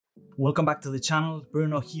Welcome back to the channel,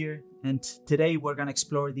 Bruno here, and today we're going to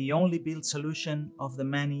explore the only built solution of the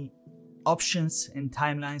many options and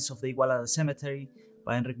timelines of the Igualada cemetery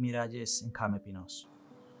by Enric Miralles and Carme Pinos.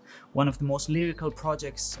 One of the most lyrical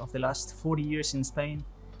projects of the last 40 years in Spain,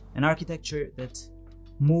 an architecture that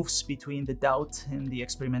moves between the doubt and the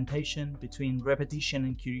experimentation, between repetition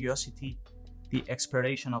and curiosity, the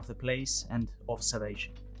exploration of the place and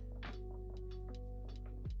observation.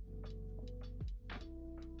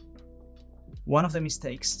 One of the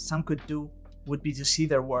mistakes some could do would be to see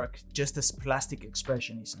their work just as plastic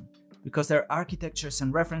expressionism, because their architectures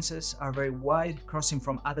and references are very wide, crossing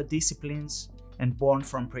from other disciplines and born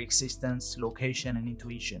from pre-existence, location and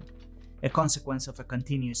intuition, a consequence of a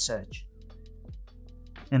continuous search.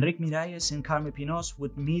 Enric Miralles and Carme Pinos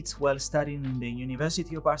would meet while studying in the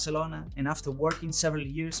University of Barcelona, and after working several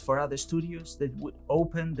years for other studios, they would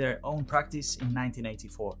open their own practice in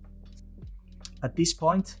 1984. At this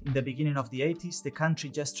point, in the beginning of the 80s, the country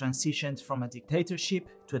just transitioned from a dictatorship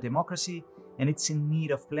to a democracy, and it's in need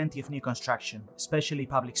of plenty of new construction, especially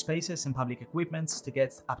public spaces and public equipments, to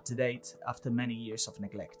get up to date after many years of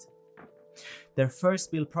neglect. Their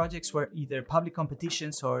first build projects were either public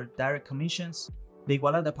competitions or direct commissions. The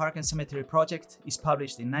Igualada Park and Cemetery project is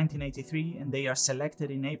published in 1983, and they are selected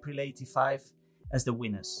in April 85 as the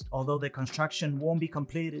winners, although the construction won't be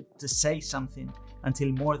completed, to say something,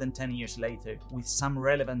 until more than 10 years later, with some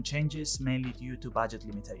relevant changes, mainly due to budget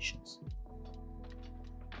limitations.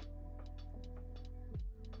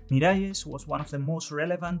 Miralles was one of the most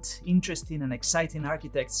relevant, interesting and exciting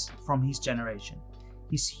architects from his generation.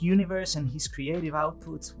 His universe and his creative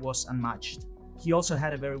output was unmatched. He also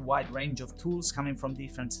had a very wide range of tools coming from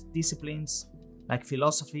different disciplines, like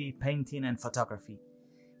philosophy, painting and photography.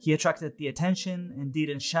 He attracted the attention and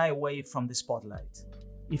didn't shy away from the spotlight.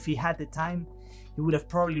 If he had the time, he would have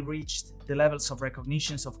probably reached the levels of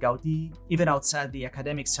recognitions of Gaudí, even outside the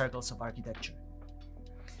academic circles of architecture.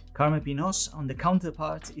 Carme Pinos, on the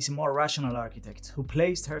counterpart, is a more rational architect who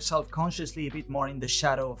placed herself consciously a bit more in the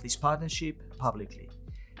shadow of this partnership publicly.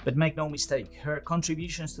 But make no mistake, her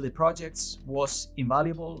contributions to the projects was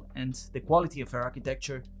invaluable, and the quality of her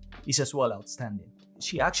architecture is as well outstanding.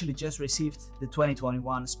 She actually just received the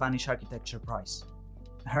 2021 Spanish Architecture Prize.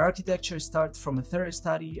 Her architecture starts from a thorough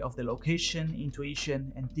study of the location,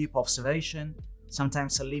 intuition and deep observation,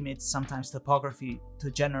 sometimes a limit, sometimes topography, to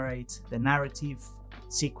generate the narrative,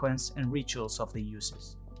 sequence and rituals of the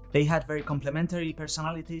uses. They had very complementary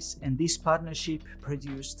personalities, and this partnership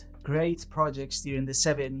produced great projects during the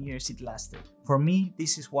 7 years it lasted. For me,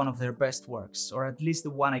 this is one of their best works, or at least the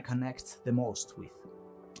one I connect the most with.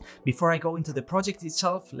 Before I go into the project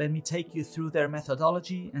itself, let me take you through their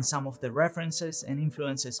methodology and some of the references and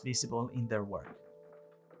influences visible in their work.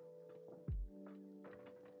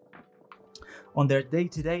 On their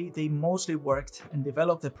day-to-day, they mostly worked and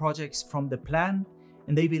developed the projects from the plan,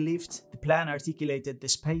 and they believed the plan articulated the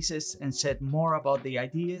spaces and said more about the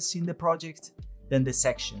ideas in the project than the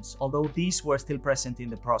sections, although these were still present in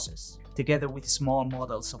the process, together with small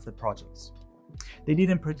models of the projects. They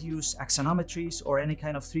didn't produce axonometries or any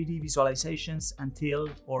kind of 3D visualizations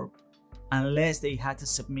unless they had to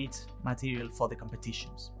submit material for the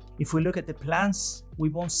competitions. If we look at the plans, we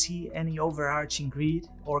won't see any overarching grid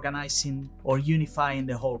organizing or unifying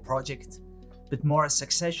the whole project, but more a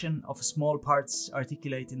succession of small parts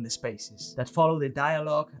articulating the spaces that follow the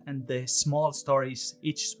dialogue and the small stories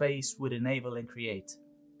each space would enable and create.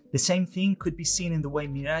 The same thing could be seen in the way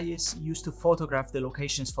Miralles used to photograph the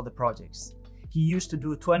locations for the projects. He used to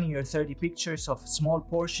do 20 or 30 pictures of small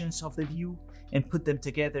portions of the view and put them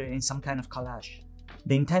together in some kind of collage.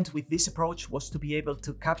 The intent with this approach was to be able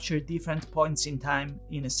to capture different points in time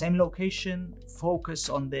in the same location, focus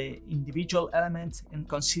on the individual element and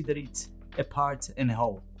consider it a part and a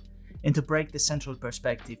whole, and to break the central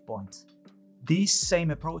perspective point. This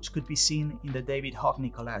same approach could be seen in the David Hockney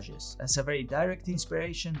collages as a very direct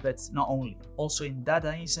inspiration, but not only, also in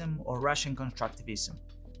Dadaism or Russian constructivism.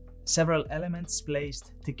 Several elements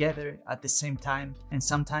placed together at the same time, and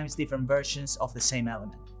sometimes different versions of the same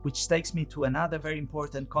element, which takes me to another very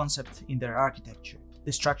important concept in their architecture,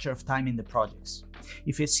 the structure of time in the projects.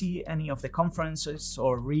 If you see any of the conferences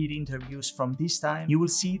or read interviews from this time, you will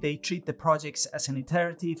see they treat the projects as an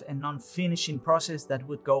iterative and non-finishing process that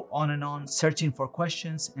would go on and on, searching for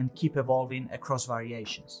questions and keep evolving across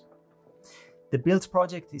variations. The build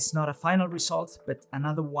project is not a final result, but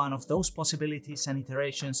another one of those possibilities and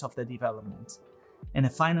iterations of the development, and a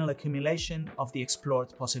final accumulation of the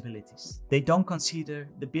explored possibilities. They don't consider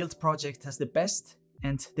the build project as the best,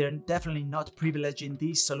 and they're definitely not privileging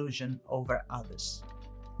this solution over others.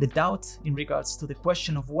 The doubt in regards to the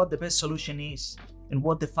question of what the best solution is and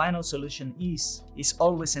what the final solution is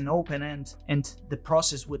always an open end, and the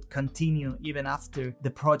process would continue even after the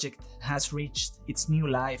project has reached its new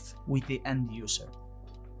life with the end user.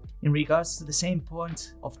 In regards to the same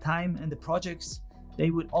point of time and the projects,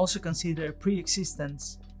 they would also consider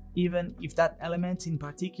pre-existence, even if that element in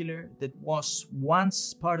particular that was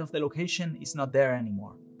once part of the location is not there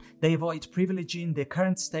anymore. They avoid privileging the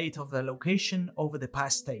current state of the location over the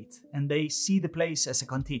past state, and they see the place as a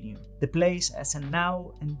continuum. The place as a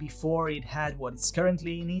now and before it had what is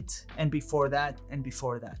currently in it, and before that,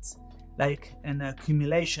 like an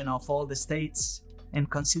accumulation of all the states, and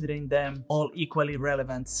considering them all equally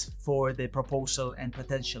relevant for the proposal and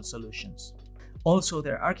potential solutions. Also,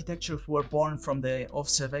 their architectures were born from the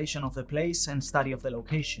observation of the place and study of the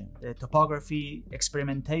location, the topography,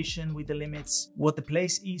 experimentation with the limits, what the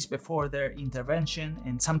place is before their intervention,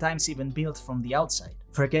 and sometimes even built from the outside,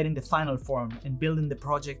 forgetting the final form and building the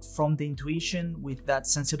project from the intuition with that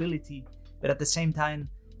sensibility, but at the same time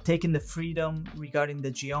taking the freedom regarding the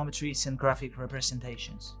geometries and graphic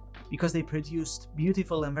representations. Because they produced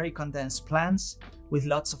beautiful and very condensed plans with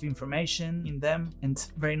lots of information in them and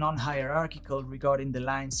very non-hierarchical regarding the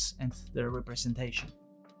lines and their representation.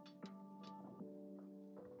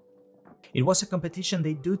 It was a competition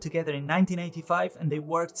they do together in 1985, and they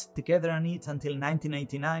worked together on it until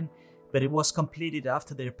 1989, but it was completed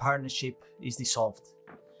after their partnership is dissolved.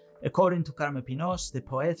 According to Carme Pinos, the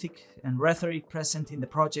poetic and rhetoric present in the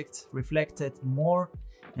project reflected more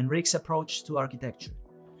Enric's approach to architecture.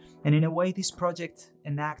 And in a way, this project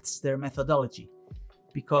enacts their methodology,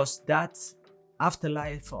 because that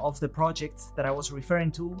afterlife of the project that I was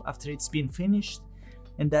referring to after it's been finished,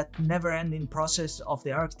 and that never-ending process of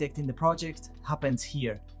the architect in the project happens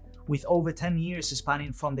here, with over 10 years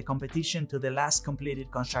spanning from the competition to the last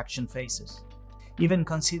completed construction phases, even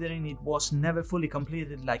considering it was never fully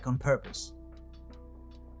completed like on purpose.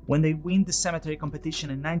 When they win the cemetery competition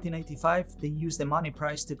in 1985, they use the money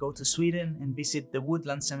prize to go to Sweden and visit the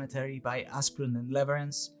woodland cemetery by Asplund and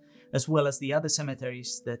Leverens, as well as the other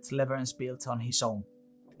cemeteries that Leverens built on his own.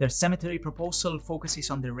 Their cemetery proposal focuses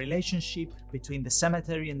on the relationship between the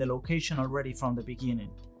cemetery and the location already from the beginning,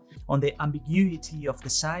 on the ambiguity of the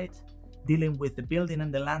site, dealing with the building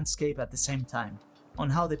and the landscape at the same time, on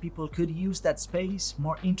how the people could use that space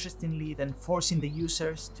more interestingly than forcing the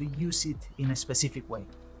users to use it in a specific way.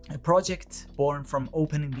 A project born from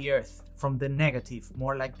opening the earth, from the negative,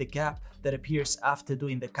 more like the gap that appears after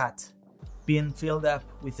doing the cut, being filled up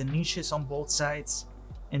with the niches on both sides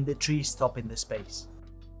and the trees stopping the space.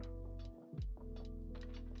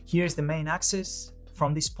 Here's the main axis.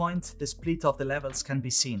 From this point, the split of the levels can be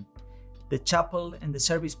seen. The chapel and the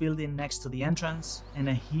service building next to the entrance, and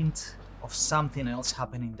a hint of something else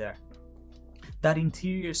happening there. That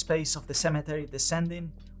interior space of the cemetery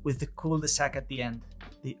descending with the cul-de-sac at the end,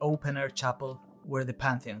 the open-air chapel where the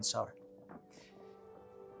pantheons are.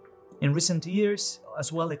 In recent years,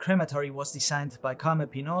 as well, the crematory was designed by Carme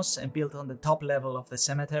Pinos and built on the top level of the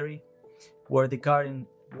cemetery, where the garden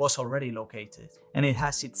was already located, and it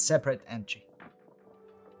has its separate entry.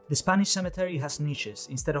 The Spanish cemetery has niches.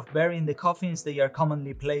 Instead of burying the coffins, they are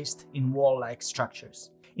commonly placed in wall-like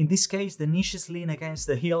structures. In this case, the niches lean against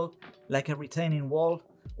the hill like a retaining wall,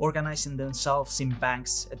 organizing themselves in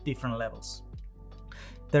banks at different levels.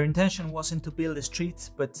 Their intention wasn't to build a street,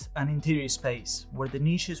 but an interior space, where the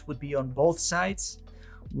niches would be on both sides,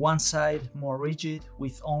 one side more rigid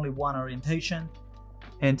with only one orientation,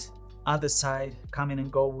 and other side coming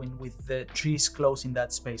and going with the trees closing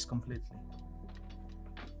that space completely.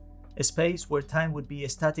 A space where time would be a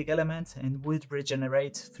static element and would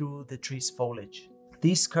regenerate through the tree's foliage.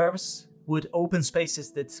 These curves would open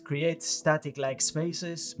spaces that create static-like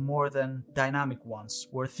spaces more than dynamic ones,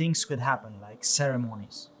 where things could happen, like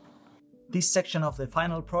ceremonies. This section of the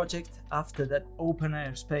final project, after that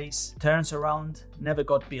open-air space turns around, never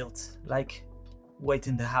got built, like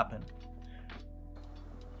waiting to happen.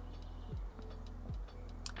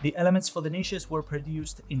 The elements for the niches were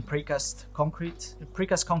produced in precast concrete. The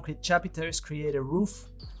precast concrete chapiters create a roof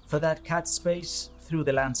for that cut space through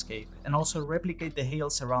the landscape, and also replicate the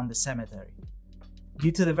hills around the cemetery.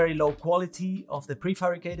 Due to the very low quality of the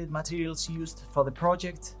prefabricated materials used for the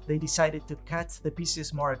project, they decided to cut the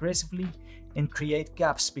pieces more aggressively and create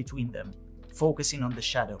gaps between them, focusing on the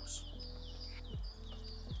shadows.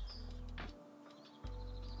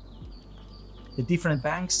 The different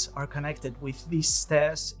banks are connected with these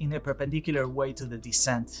stairs in a perpendicular way to the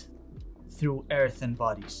descent through earth and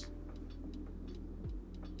bodies.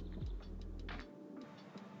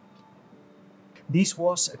 This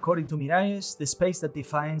was, according to Miralles, the space that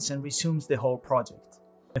defines and resumes the whole project.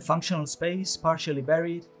 A functional space partially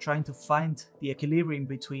buried, trying to find the equilibrium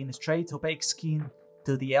between a straight opaque skin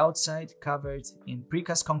to the outside covered in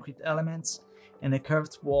precast concrete elements and a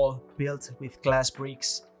curved wall built with glass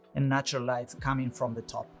bricks and natural light coming from the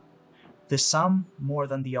top. The sum more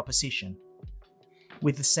than the opposition,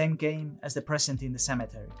 with the same game as the present in the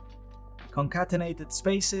cemetery. Concatenated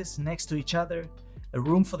spaces next to each other, a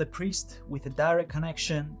room for the priest with a direct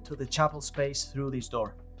connection to the chapel space through this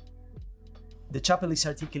door. The chapel is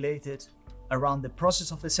articulated around the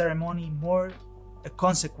process of the ceremony, more a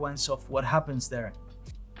consequence of what happens there.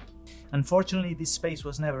 Unfortunately, this space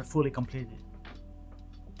was never fully completed.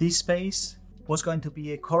 This space was going to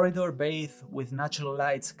be a corridor bathed with natural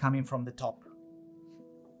light coming from the top.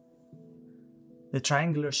 The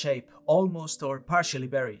triangular shape, almost or partially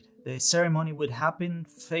buried. The ceremony would happen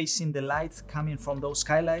facing the light coming from those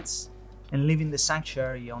skylights and leaving the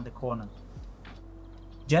sanctuary on the corner.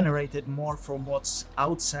 Generated more from what's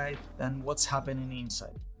outside than what's happening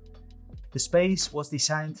inside. The space was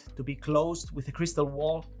designed to be closed with a crystal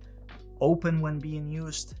wall, open when being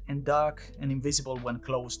used and dark and invisible when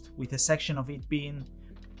closed, with a section of it being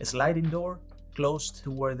a sliding door closed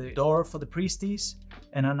to where the door for the priest is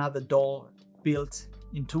and another door built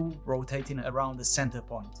in two rotating around the center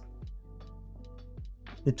point.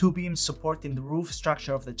 The two beams supporting the roof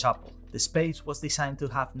structure of the chapel. The space was designed to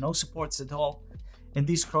have no supports at all, and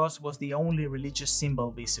this cross was the only religious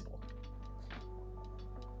symbol visible.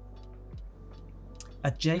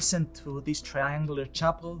 Adjacent to this triangular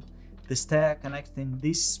chapel, the stair connecting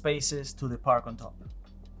these spaces to the park on top.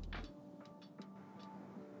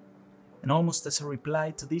 And almost as a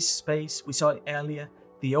reply to this space, we saw earlier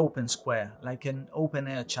the open square, like an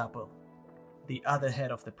open-air chapel, the other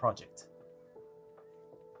head of the project.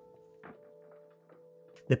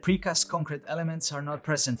 The precast concrete elements are not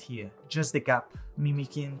present here, just the gap,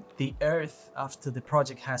 mimicking the earth after the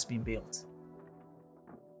project has been built.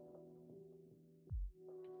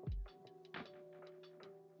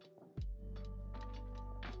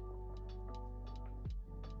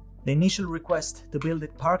 The initial request to build a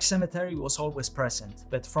park cemetery was always present,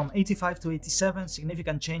 but from 85 to 87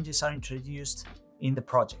 significant changes are introduced in the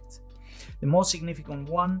project. The most significant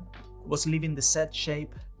one was leaving the Z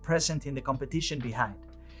shape present in the competition behind.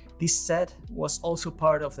 This Z was also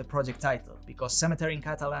part of the project title, because cemetery in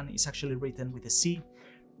Catalan is actually written with a C,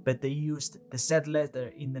 but they used the Z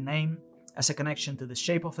letter in the name as a connection to the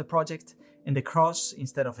shape of the project and the cross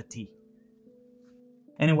instead of a T.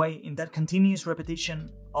 Anyway, in that continuous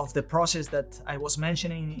repetition of the process that I was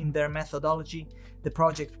mentioning in their methodology, the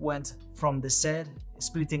project went from the Z,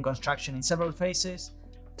 splitting construction in several phases,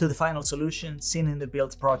 to the final solution seen in the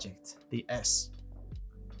build project, the S.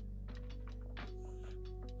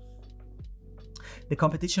 The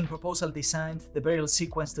competition proposal designed the burial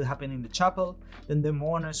sequence to happen in the chapel, then the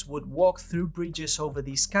mourners would walk through bridges over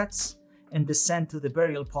these cuts and descend to the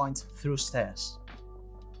burial point through stairs.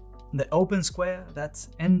 The open square, that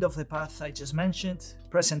end of the path I just mentioned,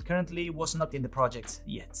 present currently, was not in the project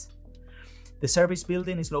yet. The service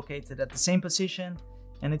building is located at the same position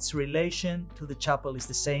and its relation to the chapel is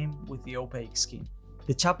the same with the opaque skin.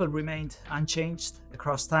 The chapel remained unchanged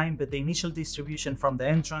across time, but the initial distribution from the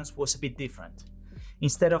entrance was a bit different.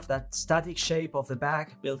 Instead of that static shape of the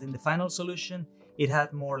back built in the final solution, it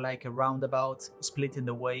had more like a roundabout, splitting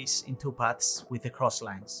the ways in two paths with the cross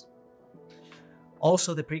lines.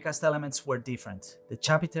 Also, the precast elements were different. The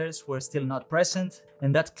chapiters were still not present,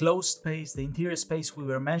 and that closed space, the interior space we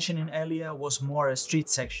were mentioning earlier, was more a street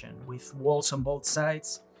section with walls on both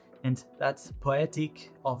sides, and that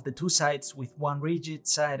poetic of the two sides with one rigid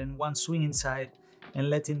side and one swinging side,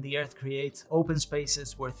 and letting the earth create open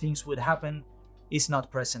spaces where things would happen, is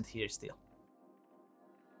not present here still.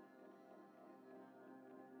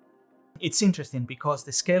 It's interesting because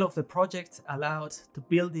the scale of the project allowed to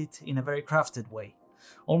build it in a very crafted way,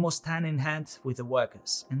 almost hand in hand with the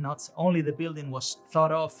workers. And not only the building was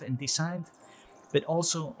thought of and designed, but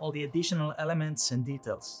also all the additional elements and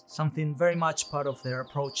details, something very much part of their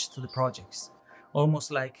approach to the projects,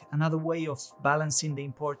 almost like another way of balancing the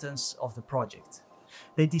importance of the project.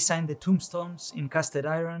 They designed the tombstones in casted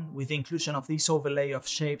iron with the inclusion of this overlay of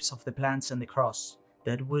shapes of the plants and the cross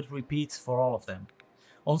that would repeat for all of them,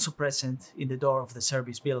 also present in the door of the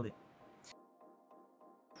service building.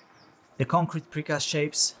 The concrete precast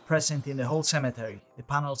shapes present in the whole cemetery, the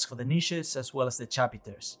panels for the niches as well as the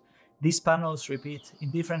chapiters. These panels repeat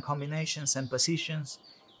in different combinations and positions,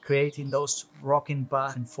 creating those rocking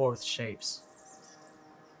back and forth shapes.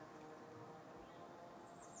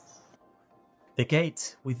 The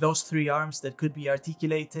gate, with those three arms that could be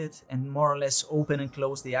articulated and more or less open and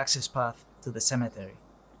close the access path to the cemetery.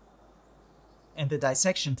 And the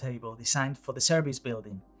dissection table designed for the service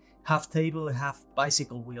building, half table, half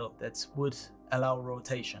bicycle wheel that would allow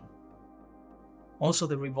rotation. Also,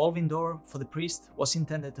 the revolving door for the priest was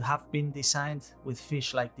intended to have been designed with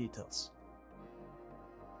fish-like details.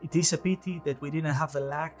 It is a pity that we didn't have the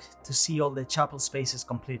luck to see all the chapel spaces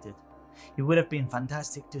completed. It would have been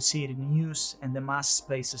fantastic to see it in use and the mass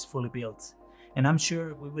spaces fully built, and I'm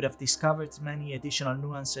sure we would have discovered many additional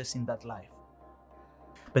nuances in that life.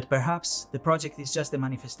 But perhaps the project is just a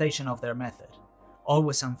manifestation of their method,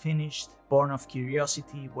 always unfinished, born of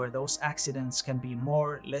curiosity, where those accidents can be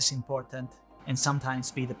more, less important, and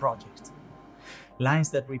sometimes be the project.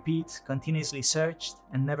 Lines that repeat, continuously searched,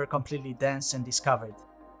 and never completely danced and discovered,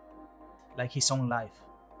 like his own life.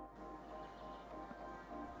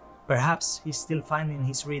 Perhaps he's still finding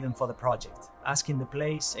his rhythm for the project, asking the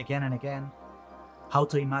place again and again how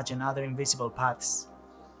to imagine other invisible paths,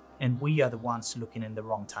 and we are the ones looking in the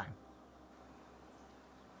wrong time.